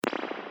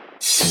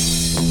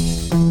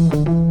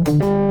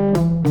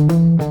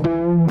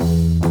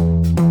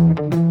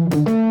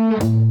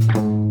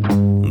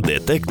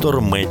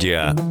Вектор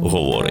Медіа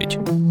говорить.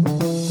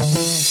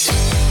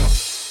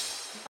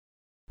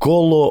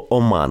 Коло,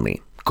 омани.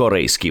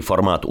 Корейський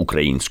формат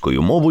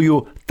українською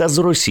мовою та з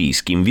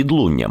російським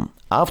відлунням.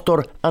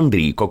 Автор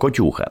Андрій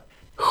Кокотюха.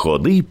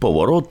 Ходи й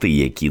повороти,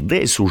 які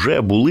десь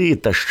уже були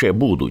та ще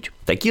будуть.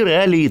 Такі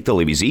реалії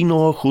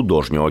телевізійного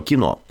художнього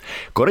кіно.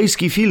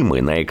 Корейські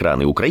фільми на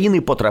екрани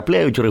України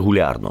потрапляють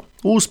регулярно.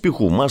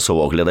 Успіху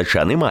масового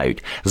глядача не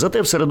мають.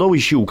 Зате в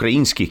середовищі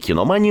українських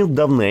кіноманів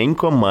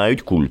давненько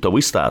мають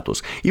культовий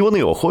статус. І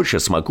вони охоче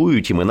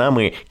смакують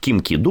іменами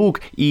Кім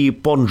Кі-дук і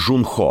Пон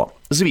Джун Хо.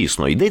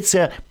 Звісно,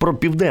 йдеться про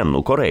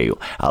Південну Корею,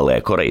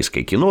 але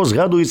корейське кіно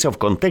згадується в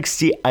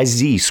контексті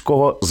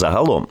азійського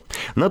загалом.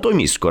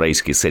 Натомість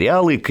корейські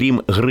серіали,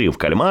 крім «Гри в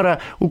кальмара»,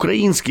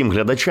 українським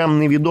глядачам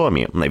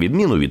невідомі, на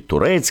відміну від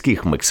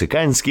турецьких,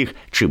 мексиканських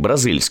чи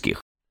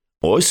бразильських.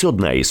 Ось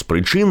одна із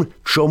причин,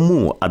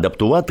 чому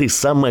адаптувати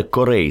саме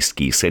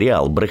корейський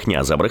серіал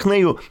 «Брехня за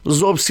брехнею»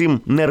 зовсім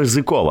не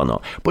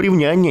ризиковано.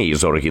 Порівняння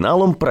із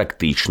оригіналом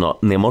практично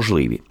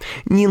неможливі.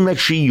 Ні на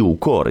чию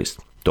користь.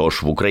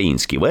 Тож в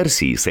українській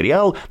версії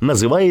серіал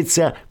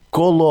називається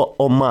 «Коло,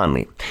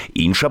 омани».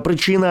 Інша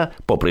причина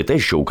 – попри те,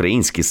 що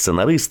українські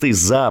сценаристи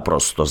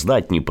запросто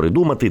здатні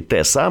придумати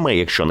те саме,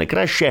 якщо не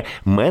краще,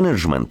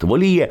 менеджмент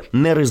воліє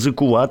не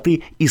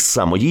ризикувати із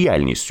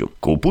самодіяльністю,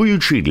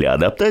 купуючи для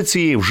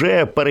адаптації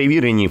вже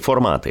перевірені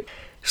формати.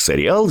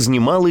 Серіал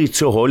знімали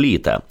цього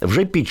літа,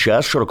 вже під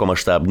час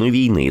широкомасштабної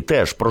війни,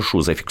 теж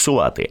прошу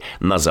зафіксувати,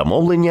 на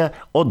замовлення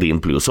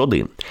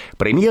 1+1.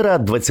 Прем'єра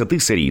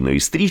 20-серійної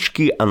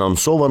стрічки,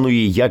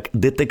 анонсованої як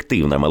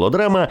детективна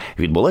мелодрама,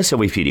 відбулася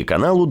в ефірі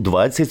каналу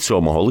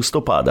 27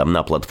 листопада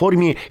на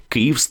платформі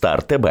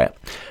 «Київстар ТБ».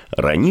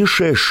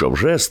 Раніше, що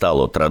вже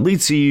стало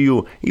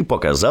традицією, і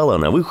показала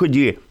на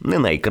виході не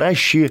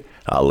найкращі,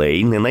 але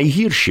й не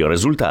найгірші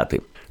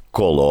результати.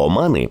 «Коло,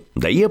 омани»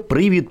 дає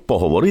привід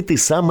поговорити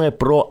саме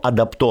про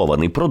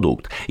адаптований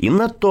продукт і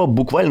надто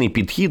буквальний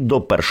підхід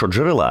до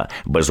першоджерела,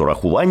 без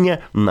урахування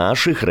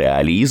наших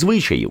реалій і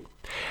звичаїв.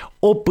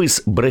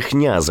 Опис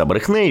 «Брехня за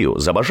брехнею»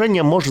 за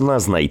бажанням можна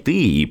знайти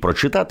і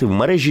прочитати в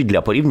мережі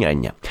для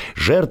порівняння.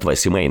 Жертва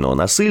сімейного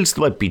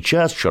насильства під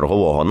час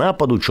чергового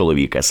нападу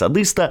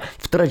чоловіка-садиста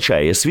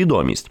втрачає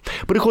свідомість.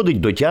 Приходить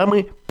до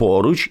тями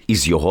поруч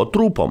із його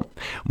трупом.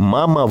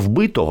 Мама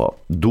вбитого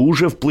 –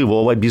 дуже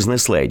впливова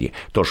бізнес-леді,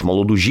 тож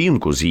молоду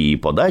жінку з її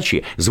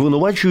подачі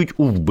звинувачують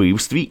у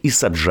вбивстві і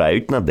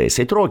саджають на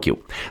 10 років.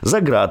 За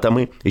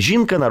ґратами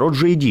жінка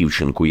народжує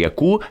дівчинку,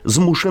 яку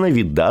змушена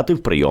віддати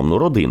в прийомну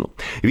родину.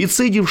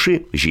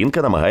 Відсидівши,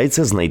 жінка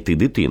намагається знайти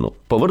дитину,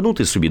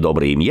 повернути собі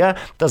добре ім'я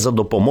та за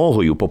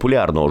допомогою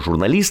популярного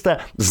журналіста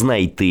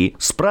знайти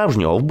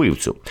справжнього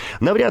вбивцю.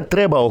 Навряд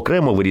треба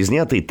окремо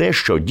вирізняти те,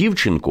 що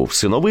дівчинку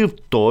всиновив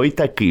той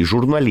такий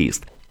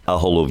журналіст, а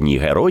головні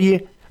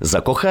герої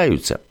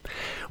закохаються.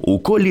 У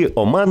 «Колі,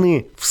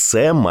 омани»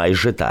 все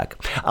майже так.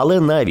 Але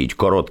навіть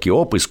короткий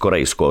опис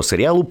корейського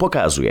серіалу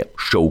показує,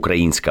 що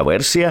українська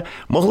версія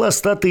могла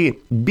стати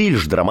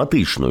більш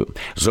драматичною.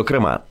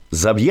 Зокрема,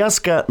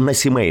 зав'язка на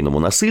сімейному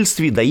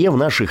насильстві дає в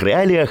наших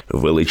реаліях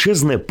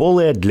величезне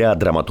поле для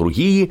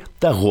драматургії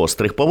та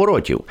гострих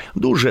поворотів,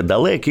 дуже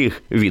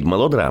далеких від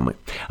мелодрами.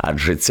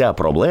 Адже ця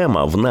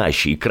проблема в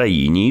нашій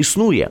країні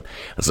існує.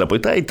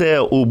 Запитайте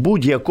у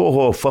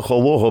будь-якого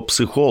фахового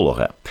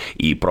психолога.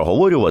 І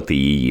проговорювати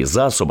її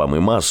засобами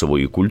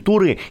масової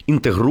культури,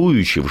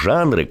 інтегруючи в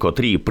жанри,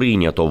 котрі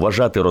прийнято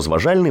вважати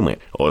розважальними,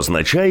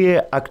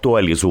 означає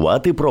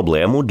актуалізувати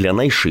проблему для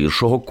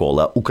найширшого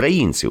кола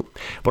українців.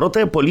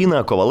 Проте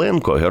Поліна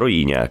Коваленко,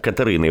 героїня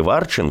Катерини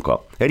Варченко,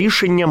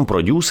 рішенням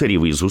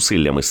продюсерів і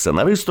зусиллями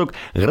сценаристок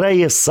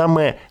грає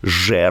саме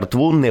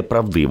жертву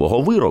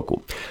неправдивого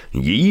вироку.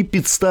 Її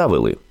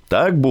підставили.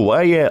 Так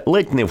буває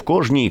ледь не в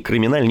кожній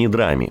кримінальній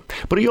драмі.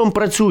 Прийом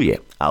працює,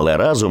 але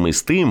разом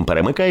із тим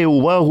перемикає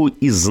увагу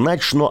із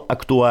значно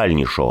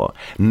актуальнішого.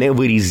 Не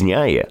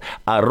вирізняє,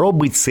 а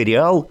робить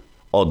серіал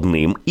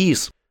одним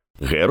із.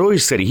 Герой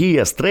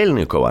Сергія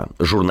Стрельникова,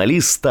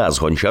 журналіст Стас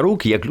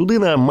Гончарук, як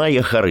людина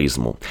має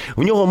харизму.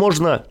 В нього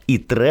можна і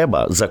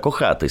треба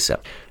закохатися.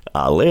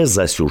 Але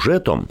за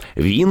сюжетом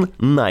він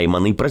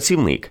найманий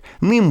працівник.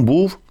 Ним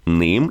був,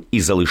 ним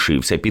і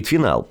залишився під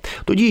фінал.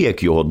 Тоді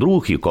як його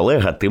друг і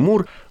колега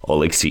Тимур,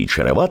 Олексій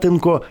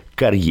Череватенко,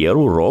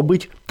 кар'єру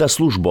робить та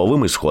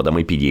службовими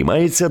сходами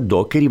підіймається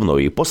до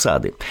керівної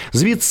посади.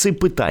 Звідси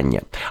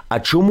питання, а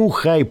чому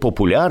хай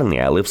популярний,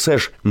 але все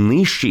ж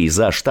нижчий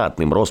за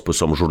штатним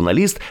розписом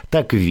журналіст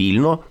так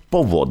вільно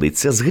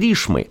поводиться з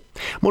грішми?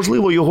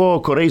 Можливо, його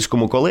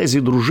корейському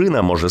колезі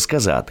дружина може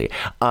сказати: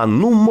 «А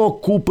ну-мо,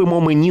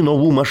 купимо мені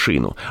нову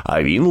машину».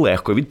 А він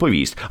легко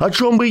відповість: «А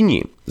чом би й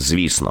ні?»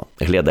 Звісно,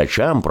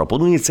 глядачам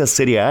пропонується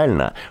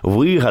серіальна,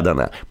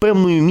 вигадана,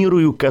 певною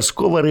мірою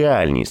казкова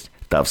реальність,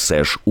 та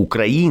все ж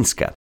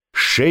українська.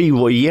 Ще й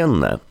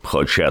воєнна,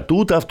 хоча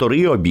тут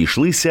автори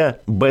обійшлися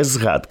без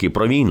згадки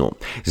про війну,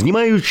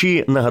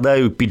 знімаючи,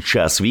 нагадаю, під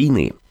час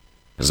війни.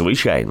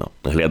 Звичайно,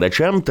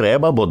 глядачам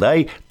треба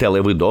бодай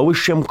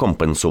телевидовищем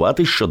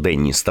компенсувати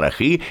щоденні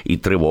страхи і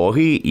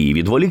тривоги і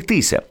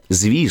відволіктися.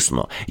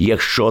 Звісно,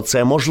 якщо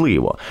це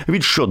можливо,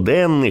 від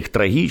щоденних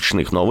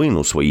трагічних новин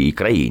у своїй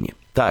країні.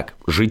 Так,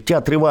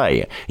 життя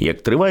триває,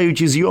 як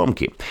тривають і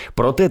зйомки.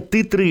 Проте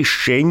титри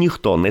ще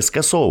ніхто не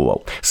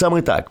скасовував.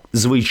 Саме так,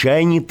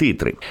 звичайні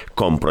титри.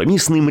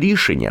 Компромісним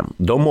рішенням,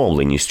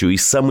 домовленістю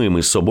із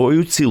самими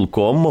собою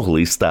цілком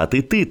могли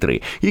стати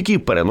титри, які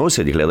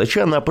переносять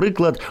глядача,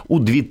 наприклад, у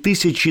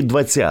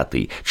 2020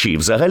 чи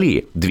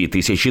взагалі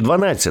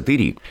 2012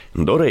 рік.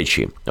 До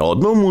речі,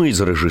 одному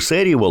із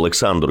режисерів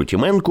Олександру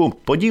Тіменку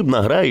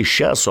подібна гра із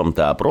часом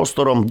та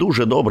простором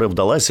дуже добре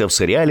вдалася в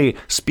серіалі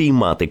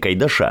 «Спіймати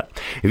Кайдаша».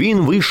 Він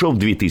вийшов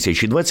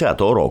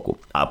 2020 року,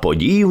 а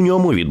події в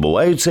ньому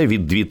відбуваються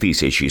від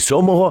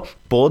 2007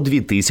 по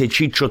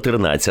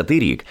 2014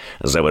 рік,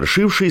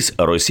 завершившись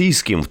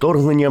російським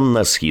вторгненням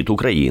на схід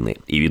України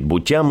і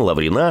відбуттям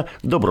Лавріна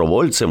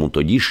добровольцем у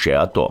тоді ще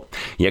АТО.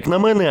 Як на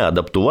мене,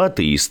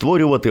 адаптувати і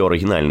створювати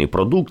оригінальний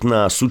продукт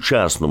на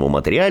сучасному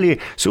матеріалі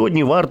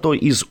сьогодні варто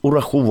із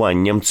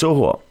урахуванням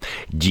цього.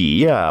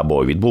 Дія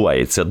або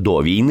відбувається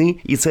до війни,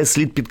 і це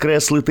слід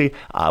підкреслити,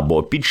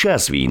 або під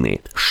час війни,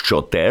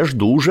 що теж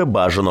дуже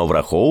бажано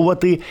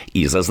враховувати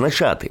і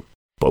зазначати.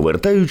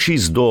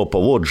 Повертаючись до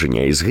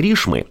поводження із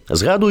грішми,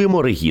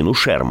 згадуємо Регіну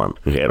Шерман,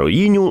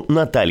 героїню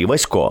Наталі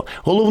Васько,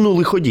 головну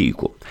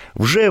лиходійку.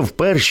 Вже в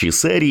першій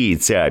серії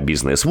ця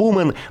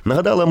бізнесвумен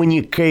нагадала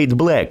мені Кейт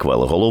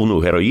Блеквелл, головну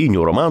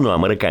героїню роману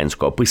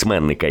американського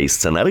письменника і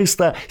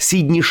сценариста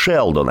Сідні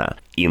Шелдона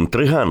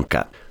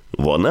 «Інтригантка».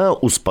 Вона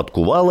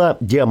успадкувала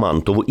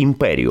діамантову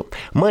імперію,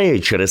 має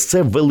через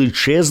це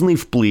величезний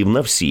вплив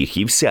на всіх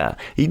і вся.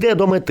 Йде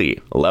до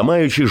мети,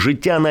 ламаючи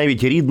життя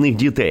навіть рідних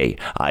дітей,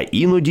 а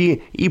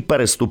іноді і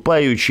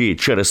переступаючи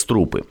через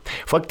трупи,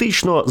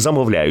 фактично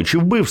замовляючи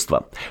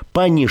вбивства.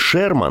 Пані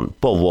Шерман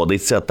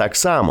поводиться так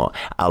само,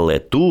 але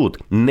тут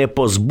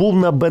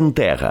непозбувна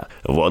бентега.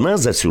 Вона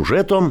за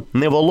сюжетом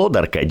не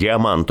володарка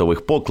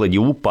діамантових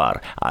покладів у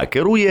пар, а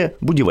керує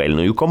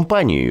будівельною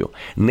компанією,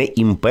 не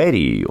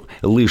імперією,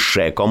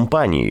 лише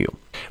компанією.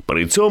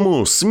 При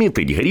цьому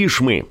смітить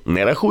грішми,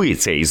 не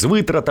рахується із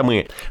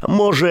витратами,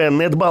 може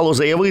недбало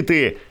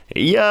заявити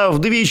 «я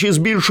вдвічі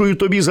збільшую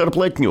тобі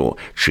зарплатню»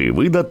 чи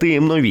видати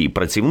новій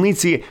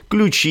працівниці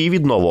ключі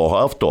від нового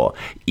авто.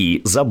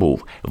 І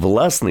забув,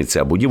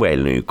 власниця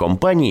будівельної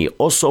компанії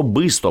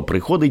особисто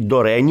приходить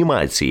до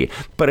реанімації,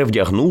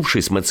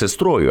 перевдягнувшись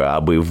медсестрою,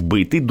 аби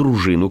вбити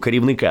дружину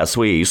керівника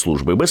своєї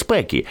служби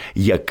безпеки,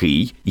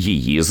 який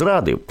її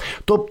зрадив.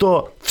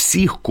 Тобто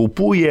всіх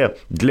купує,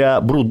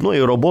 для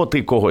брудної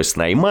роботи когось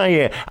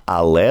наймає,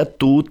 але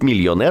тут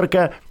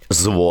мільйонерка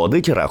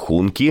зводить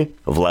рахунки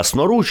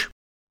власноруч.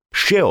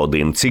 Ще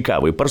один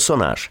цікавий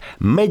персонаж –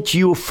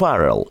 Меттью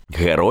Фаррелл,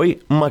 герой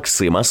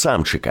Максима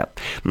Самчика.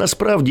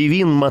 Насправді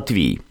він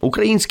Матвій,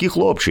 український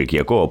хлопчик,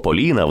 якого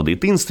Поліна в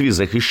дитинстві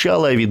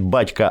захищала від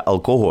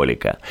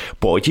батька-алкоголіка.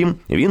 Потім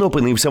він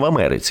опинився в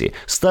Америці,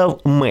 став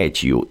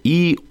Меттью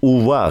і,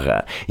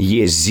 увага,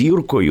 є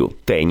зіркою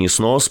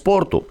тенісного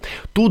спорту.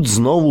 Тут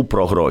знову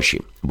про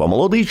гроші. Бо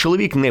молодий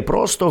чоловік не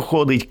просто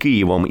ходить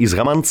Києвом із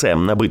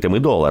гаманцем, набитими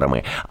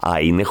доларами, а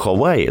й не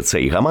ховає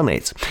цей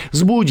гаманець.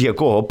 З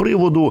будь-якого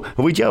приводу,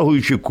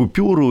 витягуючи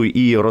купюру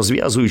і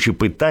розв'язуючи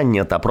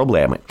питання та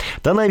проблеми.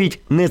 Та навіть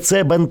не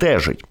це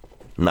бентежить.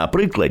 На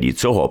прикладі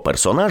цього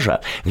персонажа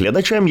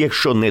глядачам,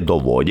 якщо не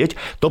доводять,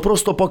 то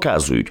просто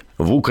показують –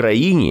 в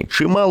Україні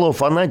чимало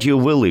фанатів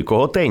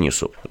великого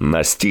тенісу.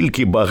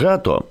 Настільки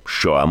багато,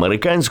 що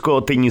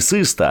американського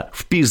тенісиста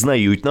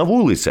впізнають на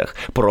вулицях,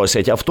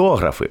 просять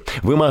автографи,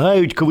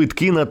 вимагають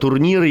квитки на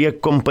турнір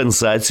як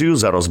компенсацію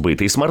за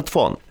розбитий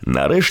смартфон.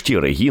 Нарешті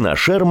Регіна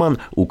Шерман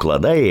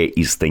укладає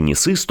із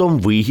тенісистом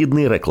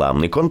вигідний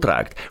рекламний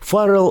контракт.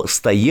 Фаррелл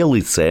стає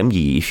лицем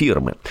її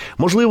фірми.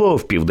 Можливо,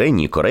 в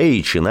Південній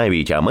Кореї чи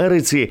навіть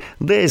Америці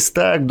десь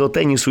так до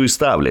тенісу і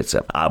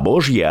ставляться.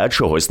 Або ж я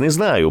чогось не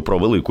знаю про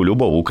велику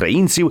любов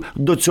українців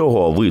до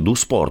цього виду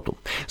спорту.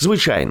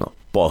 Звичайно,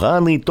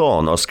 поганий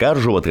тон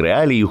оскаржувати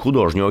реалії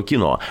художнього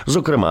кіно,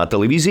 зокрема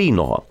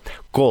телевізійного.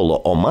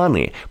 «Коло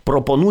омани»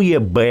 пропонує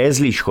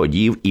безліч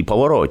ходів і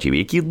поворотів,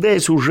 які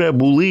десь уже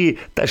були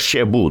та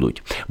ще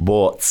будуть.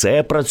 Бо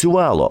це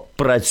працювало,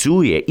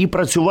 працює і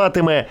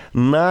працюватиме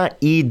на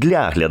і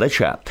для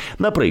глядача.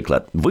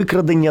 Наприклад,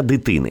 викрадення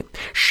дитини.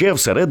 Ще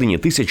всередині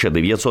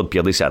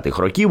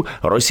 1950-х років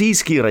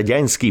російський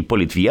радянський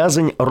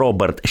політв'язень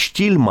Роберт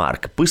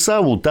Штільмарк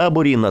писав у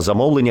таборі на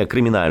замовлення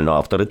кримінального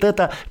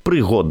авторитета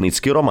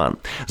пригодницький роман.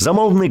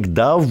 Замовник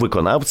дав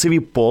виконавцеві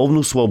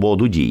повну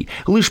свободу дій,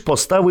 лиш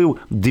поставив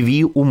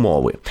дві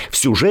умови. В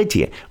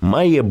сюжеті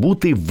має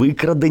бути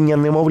викрадення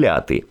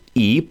немовляти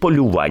і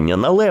полювання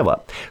на лева.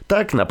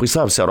 Так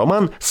написався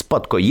роман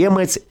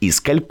 «Спадкоємець із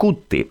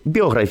Калькутти»,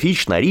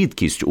 біографічна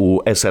рідкість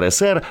у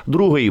СРСР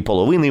другої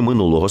половини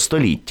минулого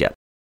століття.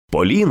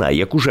 Поліна,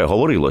 як уже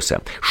говорилося,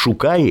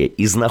 шукає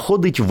і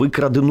знаходить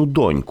викрадену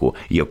доньку,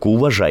 яку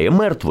вважає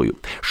мертвою.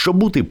 Щоб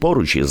бути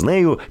поруч із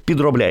нею,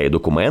 підробляє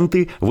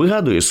документи,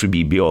 вигадує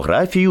собі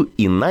біографію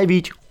і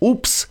навіть,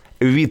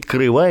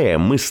 відкриває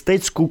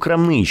мистецьку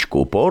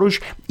крамничку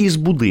поруч із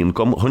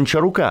будинком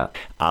Гончарука.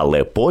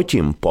 Але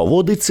потім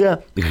поводиться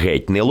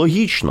геть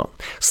нелогічно.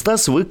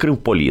 Стас викрив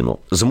Поліну,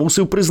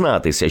 змусив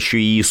признатися, що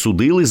її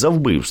судили за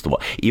вбивство,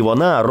 і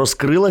вона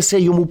розкрилася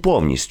йому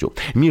повністю.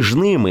 Між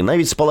ними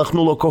навіть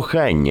спалахнуло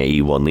кохання,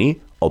 і вони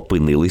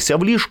опинилися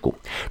в ліжку.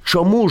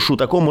 Чому ж у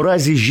такому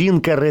разі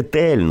жінка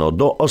ретельно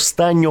до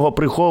останнього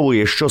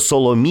приховує, що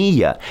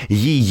Соломія –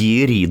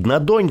 її рідна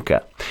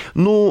донька?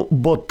 Ну,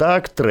 бо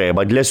так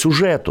треба для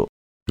сюжету.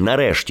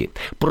 Нарешті,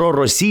 про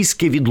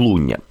російське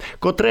відлуння,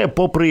 котре,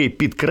 попри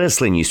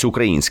підкресленість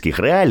українських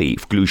реалій,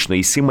 включно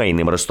із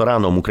сімейним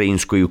рестораном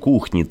української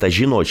кухні та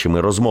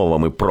жіночими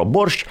розмовами про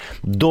борщ,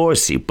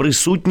 досі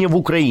присутнє в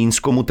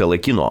українському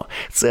телекіно.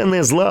 Це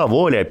не зла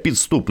воля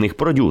підступних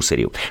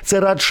продюсерів. Це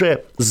радше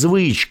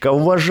звичка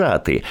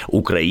вважати.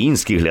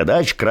 Український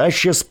глядач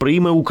краще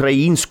сприйме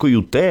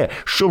українською те,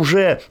 що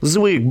вже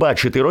звик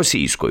бачити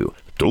російською.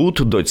 Тут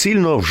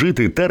доцільно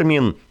вжити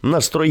термін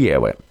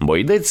 «настроєве», бо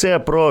йдеться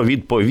про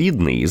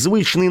відповідний,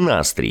 звичний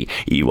настрій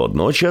і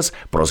водночас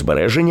про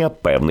збереження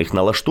певних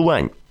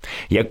налаштувань.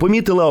 Як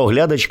помітила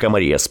оглядачка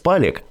Марія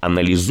Спаляк,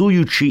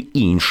 аналізуючи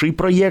інший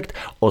проєкт,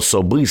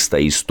 особиста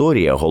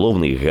історія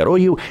головних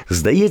героїв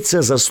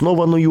здається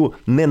заснованою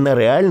не на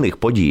реальних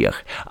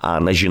подіях, а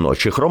на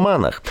жіночих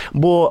романах,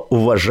 бо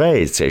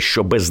вважається,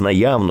 що без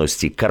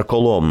наявності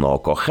карколомного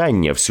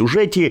кохання в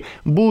сюжеті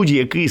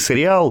будь-який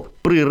серіал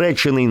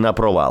приречений на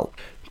провал.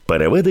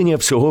 Переведення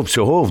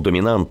всього-всього в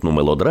домінантну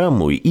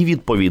мелодраму і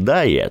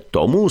відповідає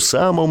тому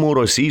самому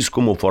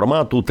російському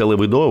формату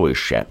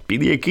телевидовища,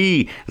 під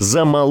який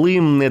за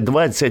малим не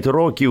 20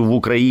 років в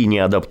Україні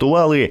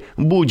адаптували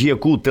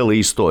будь-яку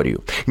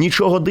телеісторію.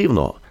 Нічого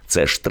дивного.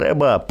 Це ж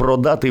треба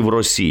продати в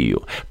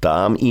Росію.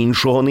 Там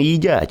іншого не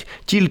їдять,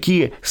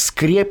 тільки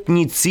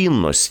скрєпні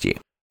цінності.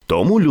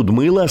 Тому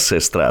Людмила,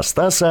 сестра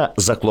Стаса,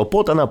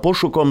 заклопотана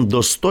пошуком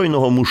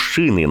достойного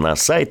мужчини на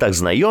сайтах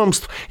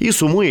знайомств і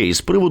сумує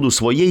із приводу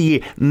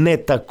своєї не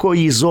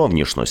такої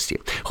зовнішності.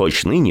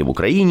 Хоч нині в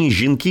Україні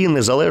жінки,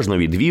 незалежно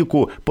від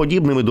віку,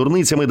 подібними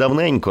дурницями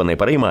давненько не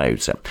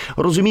переймаються,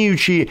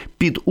 розуміючи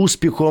під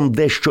успіхом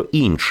дещо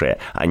інше,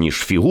 аніж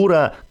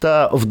фігура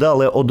та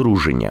вдале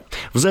одруження.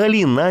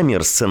 Взагалі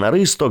намір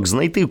сценаристок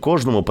знайти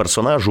кожному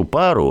персонажу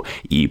пару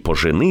і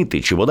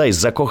поженити чи бодай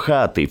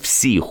закохати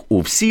всіх у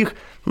всіх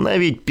 –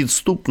 навіть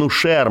підступну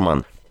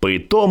Шерман.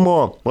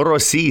 Питомо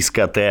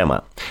російська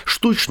тема.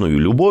 Штучною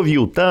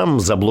любов'ю там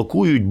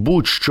заблокують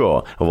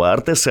будь-що,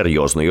 варте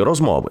серйозної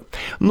розмови.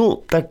 Ну,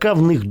 така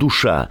в них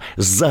душа,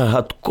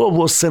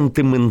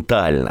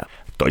 загадково-сентиментальна.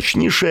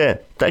 Точніше,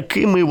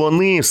 такими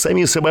вони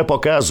самі себе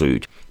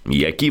показують.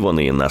 Які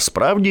вони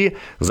насправді,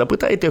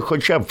 запитайте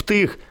хоча б в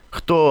тих,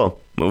 хто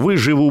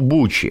вижив у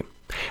Бучі.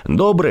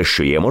 Добре,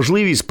 що є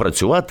можливість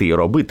працювати і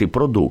робити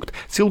продукт,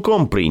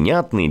 цілком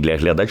прийнятний для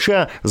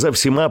глядача за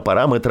всіма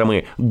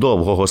параметрами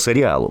довгого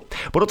серіалу.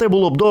 Проте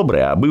було б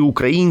добре, аби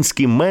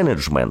український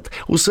менеджмент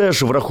усе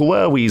ж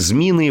врахував і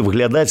зміни в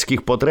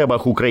глядацьких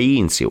потребах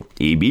українців,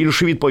 і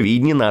більш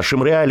відповідні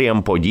нашим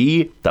реаліям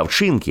події та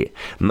вчинки.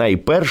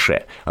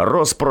 Найперше,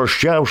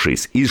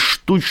 розпрощавшись із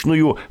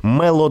штучною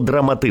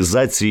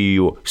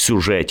мелодраматизацією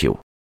сюжетів.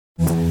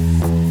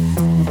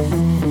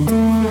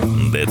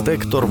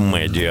 Детектор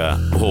медіа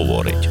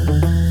говорить.